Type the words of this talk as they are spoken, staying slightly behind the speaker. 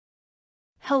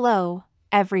Hello,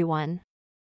 everyone.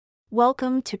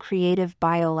 Welcome to Creative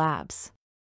Biolabs.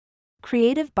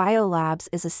 Creative Biolabs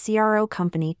is a CRO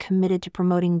company committed to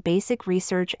promoting basic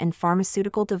research and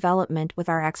pharmaceutical development with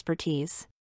our expertise.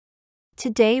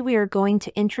 Today we are going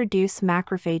to introduce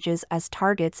macrophages as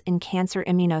targets in cancer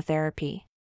immunotherapy.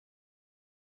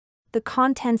 The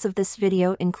contents of this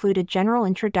video include a general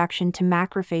introduction to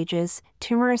macrophages,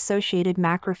 tumor-associated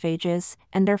macrophages,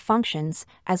 and their functions,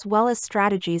 as well as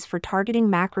strategies for targeting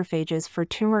macrophages for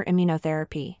tumor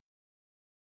immunotherapy.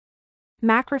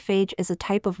 Macrophage is a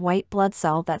type of white blood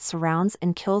cell that surrounds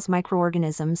and kills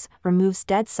microorganisms, removes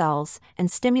dead cells, and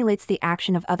stimulates the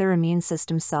action of other immune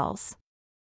system cells.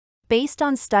 Based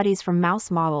on studies from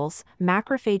mouse models,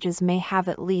 macrophages may have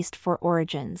at least 4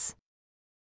 origins.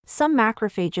 Some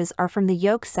macrophages are from the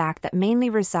yolk sac that mainly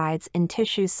resides in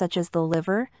tissues such as the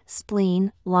liver,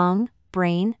 spleen, lung,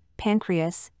 brain,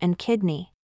 pancreas, and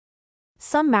kidney.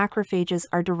 Some macrophages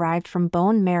are derived from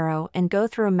bone marrow and go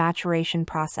through a maturation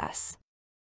process.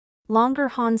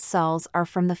 Langerhans cells are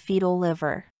from the fetal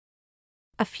liver.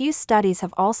 A few studies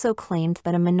have also claimed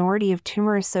that a minority of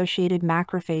tumor-associated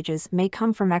macrophages may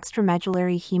come from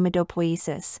extramedullary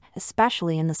hematopoiesis,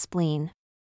 especially in the spleen.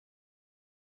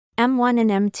 M1 and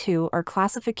M2 are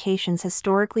classifications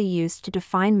historically used to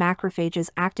define macrophages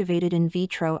activated in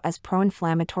vitro as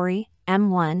pro-inflammatory,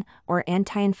 M1, or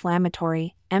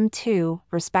anti-inflammatory, M2,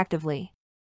 respectively.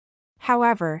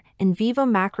 However, in vivo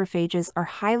macrophages are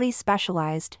highly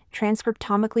specialized,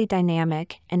 transcriptomically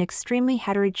dynamic, and extremely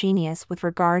heterogeneous with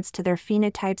regards to their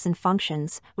phenotypes and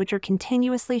functions, which are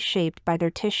continuously shaped by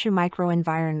their tissue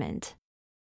microenvironment.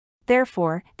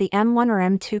 Therefore, the M1 or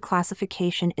M2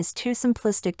 classification is too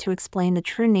simplistic to explain the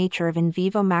true nature of in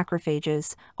vivo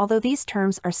macrophages, although these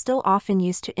terms are still often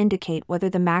used to indicate whether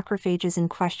the macrophages in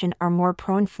question are more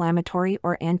pro-inflammatory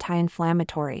or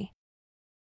anti-inflammatory.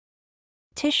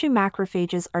 Tissue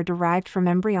macrophages are derived from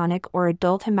embryonic or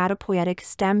adult hematopoietic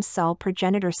stem cell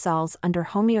progenitor cells under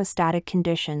homeostatic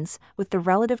conditions, with the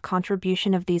relative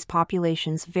contribution of these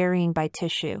populations varying by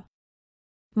tissue.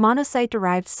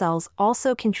 Monocyte-derived cells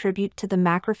also contribute to the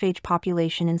macrophage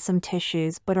population in some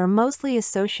tissues but are mostly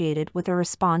associated with a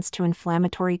response to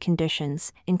inflammatory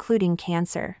conditions, including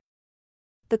cancer.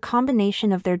 The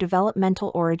combination of their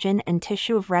developmental origin and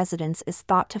tissue of residence is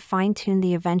thought to fine-tune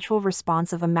the eventual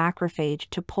response of a macrophage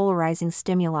to polarizing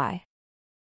stimuli.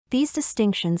 These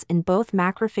distinctions in both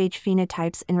macrophage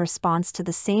phenotypes in response to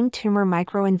the same tumor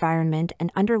microenvironment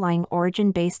and underlying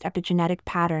origin-based epigenetic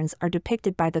patterns are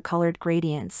depicted by the colored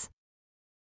gradients.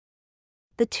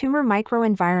 The tumor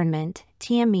microenvironment,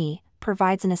 TME,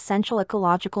 provides an essential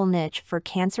ecological niche for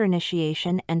cancer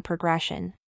initiation and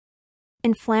progression.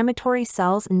 Inflammatory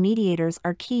cells and mediators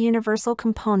are key universal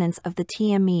components of the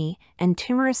TME, and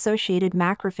tumor-associated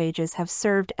macrophages have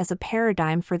served as a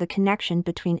paradigm for the connection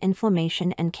between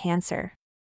inflammation and cancer.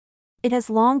 It has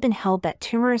long been held that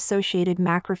tumor-associated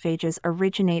macrophages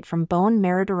originate from bone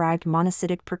marrow-derived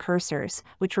monocytic precursors,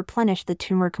 which replenish the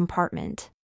tumor compartment.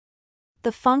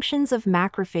 The functions of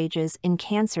macrophages in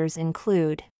cancers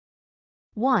include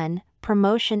 1.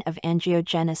 Promotion of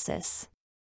angiogenesis.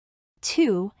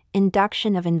 2.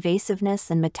 Induction of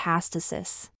invasiveness and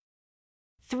metastasis.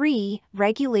 3.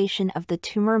 Regulation of the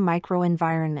tumor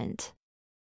microenvironment.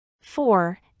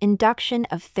 4. Induction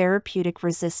of therapeutic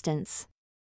resistance.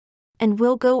 And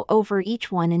we'll go over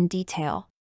each one in detail.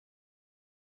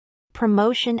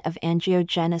 Promotion of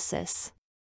angiogenesis.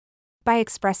 By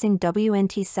expressing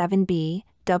WNT7B,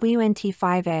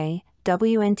 WNT5A,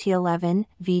 WNT11,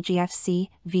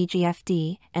 VEGF-C,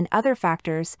 VEGF-D, and other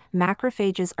factors,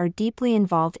 macrophages are deeply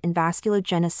involved in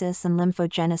vasculogenesis and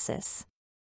lymphogenesis.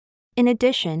 In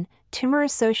addition,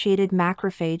 tumor-associated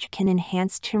macrophage can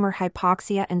enhance tumor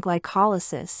hypoxia and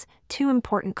glycolysis, 2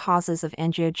 important causes of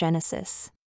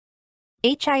angiogenesis.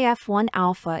 HIF-1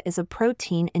 alpha is a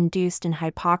protein induced in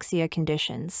hypoxia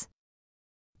conditions.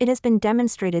 It has been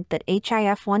demonstrated that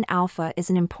HIF-1 alpha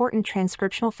is an important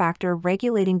transcriptional factor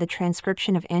regulating the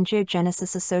transcription of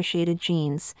angiogenesis-associated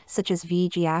genes, such as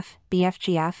VEGF,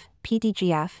 BFGF,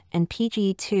 PDGF, and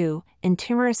PGE2, in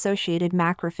tumor-associated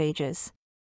macrophages.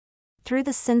 Through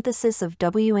the synthesis of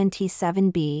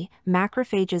WNT7B,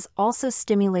 macrophages also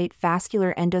stimulate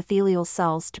vascular endothelial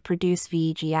cells to produce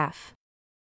VEGF.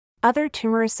 Other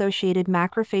tumor-associated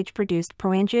macrophage-produced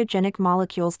proangiogenic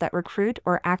molecules that recruit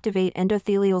or activate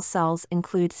endothelial cells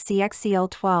include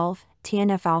CXCL12,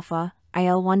 TNF-alpha,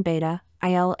 IL-1-beta,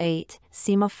 IL-8,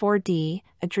 SEMA4D,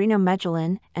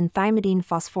 adrenomedullin, and thymidine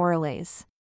phosphorylase.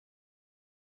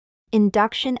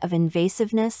 Induction of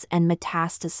invasiveness and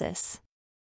metastasis.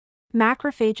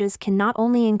 Macrophages can not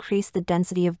only increase the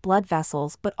density of blood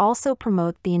vessels but also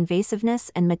promote the invasiveness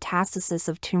and metastasis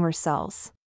of tumor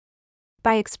cells.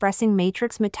 By expressing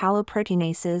matrix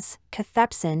metalloproteinases,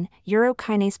 cathepsin,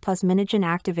 urokinase plasminogen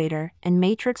activator, and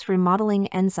matrix remodeling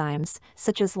enzymes,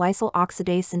 such as lysyl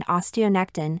oxidase and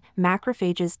osteonectin,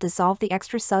 macrophages dissolve the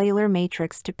extracellular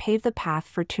matrix to pave the path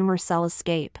for tumor cell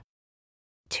escape.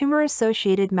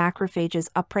 Tumor-associated macrophages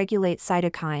upregulate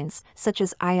cytokines, such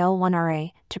as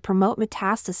IL-1RA, to promote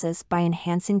metastasis by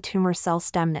enhancing tumor cell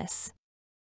stemness.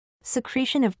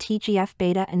 Secretion of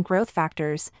TGF-beta and growth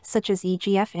factors, such as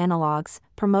EGF analogs,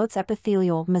 promotes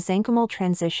epithelial mesenchymal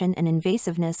transition and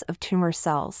invasiveness of tumor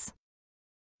cells.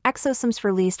 Exosomes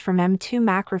released from M2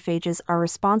 macrophages are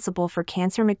responsible for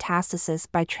cancer metastasis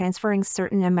by transferring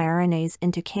certain mRNAs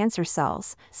into cancer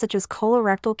cells, such as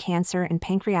colorectal cancer and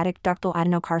pancreatic ductal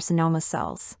adenocarcinoma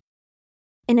cells.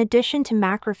 In addition to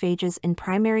macrophages in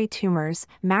primary tumors,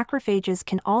 macrophages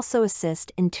can also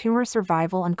assist in tumor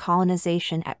survival and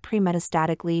colonization at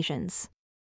pre-metastatic lesions.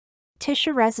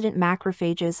 Tissue-resident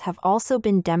macrophages have also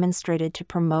been demonstrated to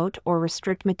promote or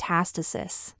restrict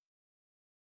metastasis.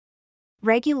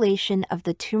 Regulation of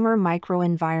the tumor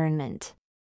microenvironment.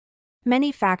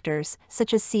 Many factors,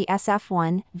 such as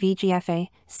CSF1, VEGF-A,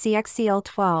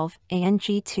 CXCL12,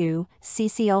 ANG2,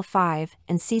 CCL5,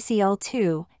 and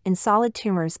CCL2, in solid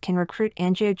tumors can recruit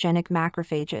angiogenic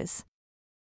macrophages.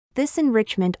 This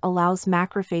enrichment allows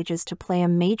macrophages to play a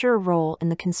major role in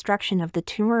the construction of the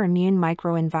tumor immune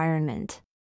microenvironment.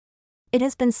 It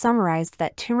has been summarized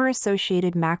that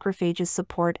tumor-associated macrophages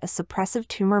support a suppressive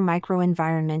tumor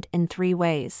microenvironment in 3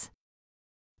 ways.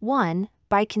 1.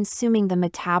 By consuming the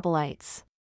metabolites.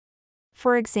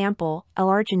 For example,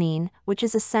 L-arginine, which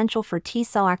is essential for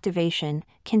T-cell activation,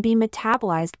 can be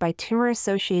metabolized by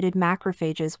tumor-associated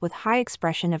macrophages with high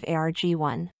expression of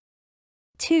ARG1.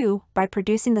 2. By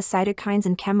producing the cytokines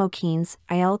and chemokines,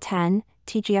 IL-10,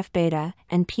 TGF-beta,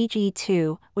 and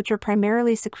PGE2, which are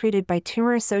primarily secreted by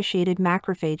tumor-associated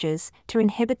macrophages, to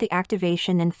inhibit the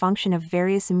activation and function of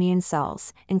various immune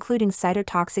cells, including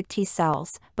cytotoxic T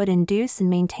cells, but induce and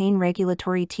maintain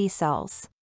regulatory T cells.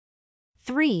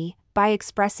 3. By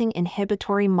expressing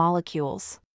inhibitory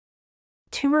molecules.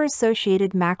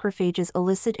 Tumor-associated macrophages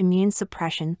elicit immune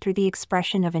suppression through the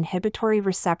expression of inhibitory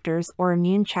receptors or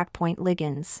immune checkpoint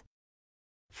ligands.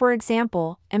 For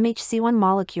example, MHC1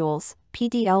 molecules,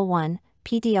 PDL1,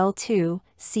 PDL2,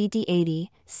 CD80,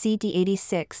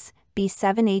 CD86,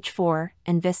 B7H4,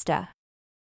 and VISTA.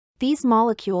 These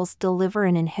molecules deliver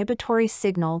an inhibitory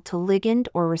signal to ligand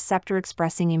or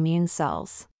receptor-expressing immune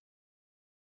cells.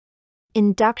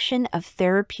 Induction of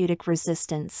therapeutic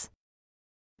resistance.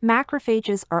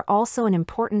 Macrophages are also an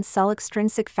important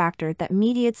cell-extrinsic factor that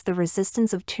mediates the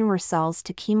resistance of tumor cells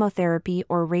to chemotherapy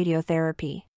or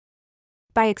radiotherapy.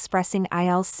 By expressing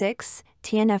IL-6,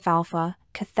 TNF-alpha,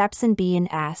 cathepsin B and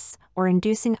S, or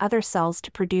inducing other cells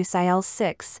to produce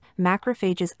IL-6,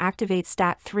 macrophages activate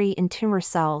STAT3 in tumor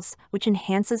cells, which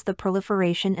enhances the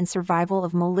proliferation and survival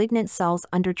of malignant cells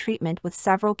under treatment with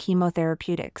several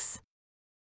chemotherapeutics.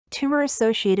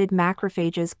 Tumor-associated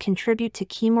macrophages contribute to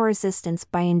chemoresistance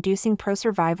by inducing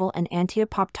pro-survival and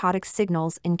anti-apoptotic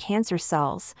signals in cancer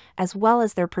cells, as well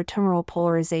as their protumoral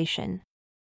polarization.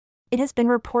 It has been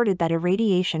reported that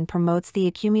irradiation promotes the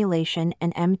accumulation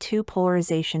and M2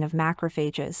 polarization of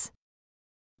macrophages.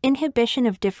 Inhibition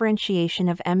of differentiation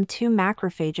of M2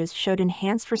 macrophages showed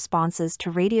enhanced responses to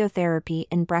radiotherapy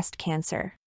in breast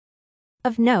cancer.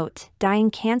 Of note,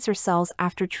 dying cancer cells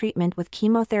after treatment with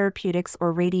chemotherapeutics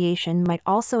or radiation might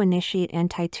also initiate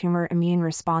anti-tumor immune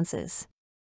responses.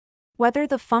 Whether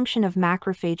the function of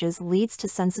macrophages leads to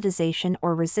sensitization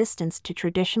or resistance to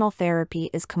traditional therapy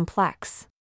is complex.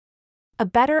 A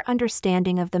better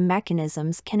understanding of the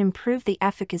mechanisms can improve the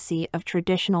efficacy of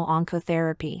traditional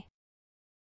oncotherapy.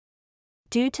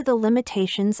 Due to the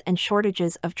limitations and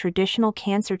shortages of traditional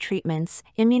cancer treatments,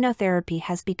 immunotherapy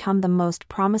has become the most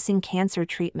promising cancer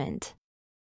treatment.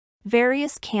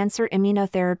 Various cancer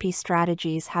immunotherapy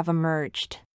strategies have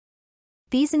emerged.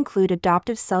 These include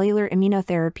adoptive cellular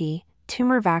immunotherapy,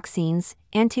 tumor vaccines,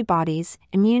 antibodies,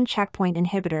 immune checkpoint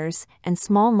inhibitors, and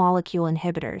small molecule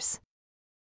inhibitors.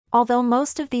 Although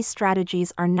most of these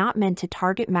strategies are not meant to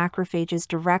target macrophages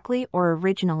directly or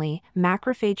originally,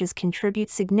 macrophages contribute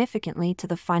significantly to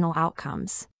the final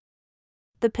outcomes.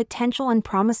 The potential and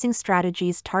promising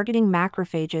strategies targeting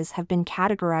macrophages have been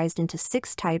categorized into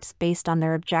 6 types based on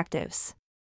their objectives.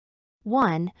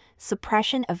 1.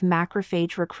 Suppression of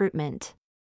macrophage recruitment.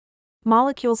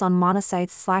 Molecules on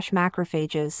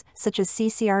monocytes/macrophages, such as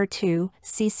CCR2,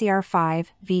 CCR5,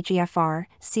 VEGFR,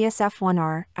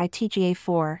 CSF1R,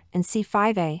 ITGA4, and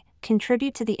C5a,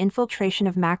 contribute to the infiltration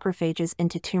of macrophages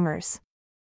into tumors.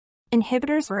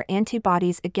 Inhibitors or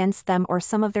antibodies against them or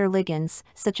some of their ligands,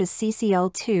 such as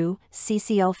CCL2,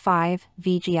 CCL5,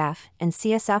 VEGF, and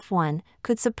CSF1,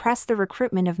 could suppress the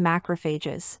recruitment of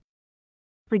macrophages.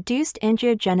 Reduced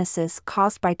angiogenesis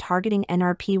caused by targeting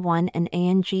NRP1 and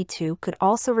ANG2 could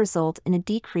also result in a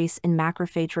decrease in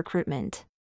macrophage recruitment.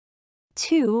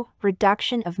 2.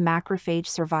 Reduction of macrophage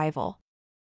survival.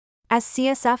 As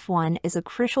CSF1 is a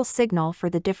crucial signal for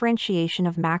the differentiation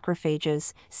of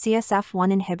macrophages,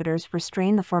 CSF1 inhibitors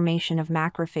restrain the formation of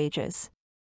macrophages.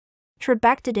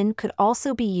 Trabectedin could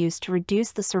also be used to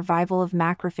reduce the survival of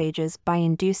macrophages by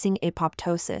inducing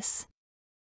apoptosis.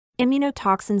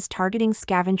 Immunotoxins targeting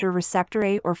scavenger receptor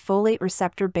A or folate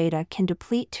receptor beta can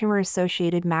deplete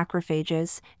tumor-associated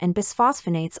macrophages, and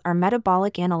bisphosphonates are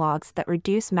metabolic analogues that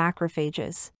reduce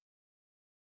macrophages.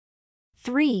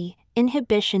 3.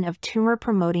 Inhibition of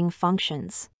tumor-promoting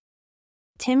functions.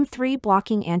 TIM3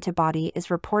 blocking antibody is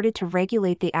reported to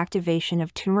regulate the activation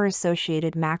of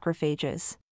tumor-associated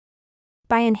macrophages.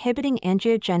 By inhibiting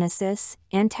angiogenesis,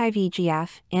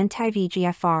 anti-VEGF,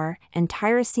 anti-VEGFR, and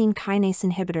tyrosine kinase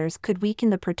inhibitors could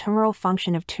weaken the protumoral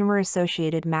function of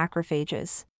tumor-associated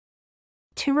macrophages.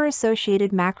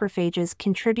 Tumor-associated macrophages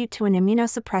contribute to an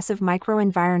immunosuppressive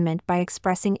microenvironment by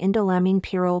expressing indolamine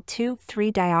pyrrole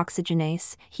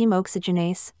 2,3-dioxygenase,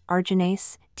 hemoxygenase,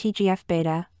 arginase,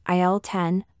 TGF-beta,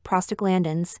 IL-10,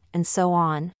 prostaglandins, and so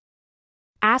on.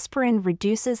 Aspirin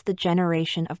reduces the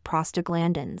generation of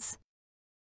prostaglandins.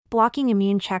 Blocking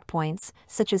immune checkpoints,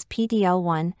 such as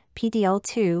PDL1,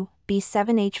 PDL2,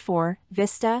 B7H4,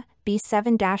 VISTA,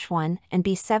 B7-1, and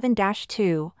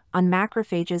B7-2, on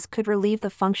macrophages could relieve the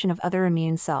function of other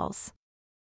immune cells.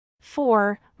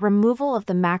 4. Removal of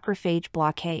the macrophage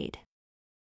blockade.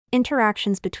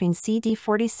 Interactions between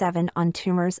CD47 on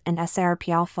tumors and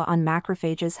SIRP-alpha on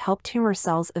macrophages help tumor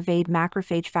cells evade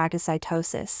macrophage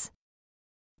phagocytosis.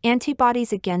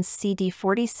 Antibodies against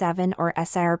CD47 or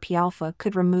SIRP-alpha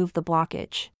could remove the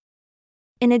blockage.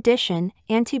 In addition,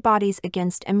 antibodies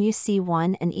against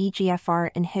MUC1 and EGFR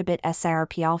inhibit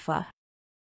SIRP-alpha.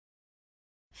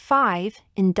 5.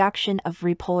 Induction of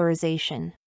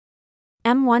repolarization.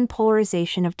 M1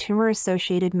 polarization of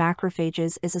tumor-associated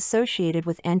macrophages is associated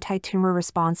with anti-tumor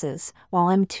responses,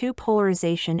 while M2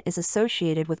 polarization is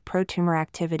associated with pro-tumor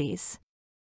activities.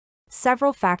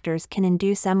 Several factors can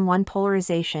induce M1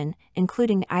 polarization,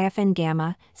 including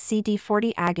IFN-gamma,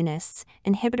 CD40 agonists,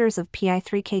 inhibitors of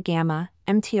PI3K gamma,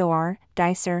 mTOR,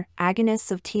 dicer,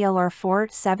 agonists of TLR4,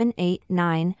 7, 8,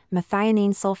 9,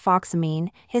 methionine sulfoxamine,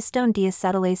 histone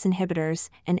deacetylase inhibitors,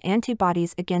 and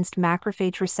antibodies against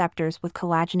macrophage receptors with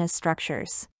collagenous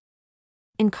structures.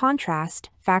 In contrast,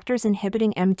 factors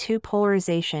inhibiting M2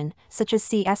 polarization, such as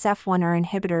CSF1R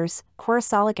inhibitors,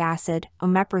 corosolic acid,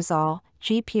 omeprazole,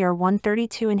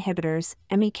 GPR132 inhibitors,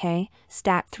 MEK,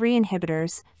 STAT3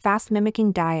 inhibitors,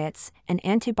 fast-mimicking diets, and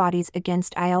antibodies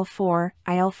against IL-4,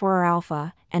 IL-4R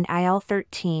alpha, and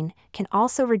IL-13, can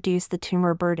also reduce the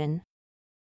tumor burden.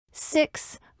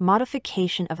 6.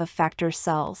 Modification of effector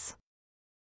cells.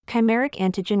 Chimeric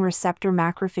antigen receptor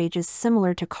macrophages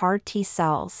similar to CAR T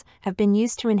cells have been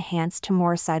used to enhance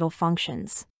tumoricidal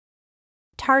functions.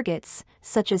 Targets,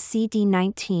 such as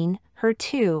CD19,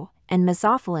 HER2, and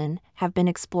mesothelin, have been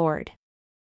explored.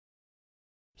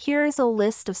 Here is a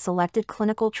list of selected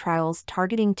clinical trials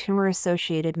targeting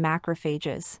tumor-associated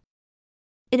macrophages.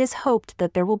 It is hoped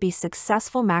that there will be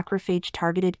successful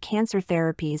macrophage-targeted cancer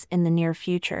therapies in the near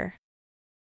future.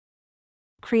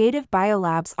 Creative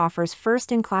Biolabs offers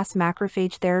first-in-class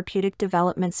macrophage therapeutic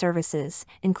development services,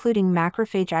 including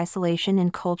macrophage isolation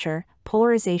and culture,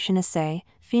 polarization assay,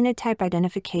 phenotype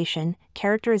identification,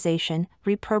 characterization,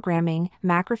 reprogramming,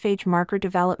 macrophage marker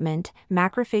development,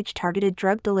 macrophage-targeted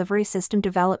drug delivery system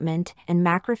development, and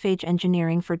macrophage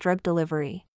engineering for drug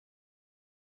delivery.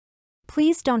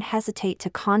 Please don't hesitate to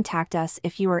contact us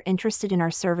if you are interested in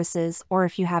our services or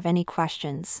if you have any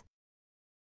questions.